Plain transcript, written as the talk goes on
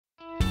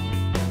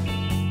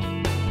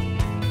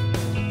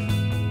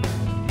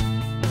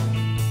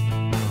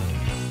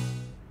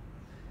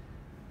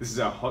This is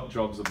our Hot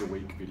Jobs of the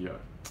Week video.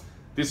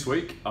 This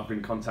week, I've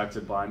been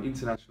contacted by an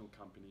international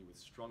company with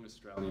strong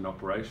Australian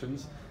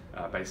operations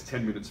based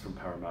 10 minutes from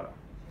Parramatta.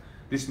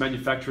 This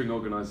manufacturing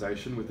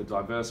organisation with a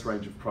diverse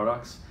range of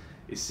products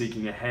is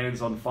seeking a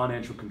hands-on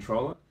financial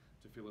controller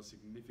to fill a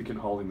significant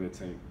hole in their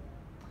team.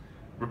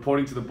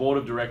 Reporting to the board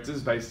of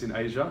directors based in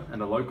Asia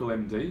and a local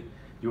MD,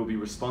 you will be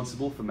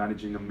responsible for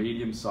managing a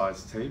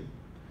medium-sized team,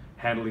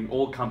 handling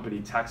all company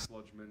tax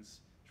lodgements,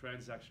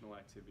 transactional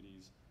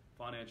activities,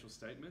 financial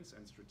statements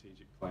and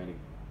strategic planning.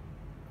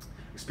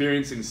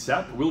 Experience in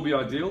SAP will be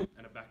ideal,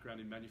 and a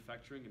background in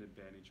manufacturing an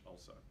advantage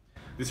also.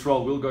 This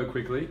role will go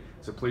quickly,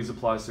 so please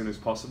apply as soon as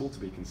possible to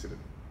be considered.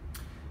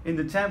 In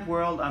the temp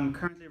world, I'm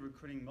currently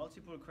recruiting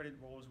multiple credit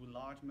roles with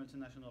large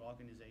multinational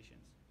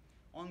organizations.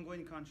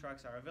 Ongoing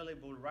contracts are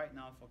available right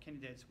now for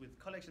candidates with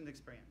collections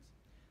experience,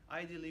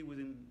 ideally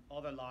within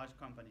other large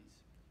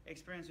companies.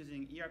 Experience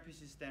using ERP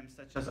systems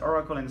such as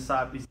Oracle and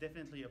SAP is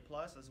definitely a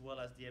plus, as well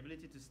as the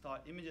ability to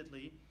start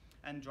immediately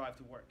and drive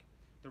to work.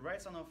 The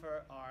rates on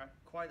offer are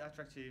quite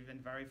attractive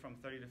and vary from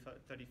 $30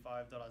 to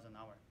 $35 an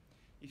hour.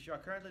 If you are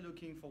currently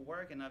looking for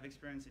work and have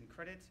experience in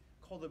credit,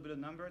 call the below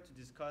number to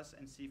discuss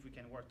and see if we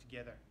can work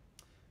together.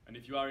 And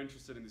if you are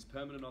interested in this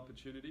permanent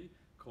opportunity,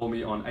 call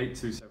me on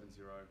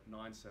 8270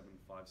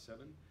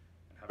 9757 and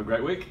have a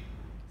great week.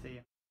 See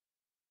you.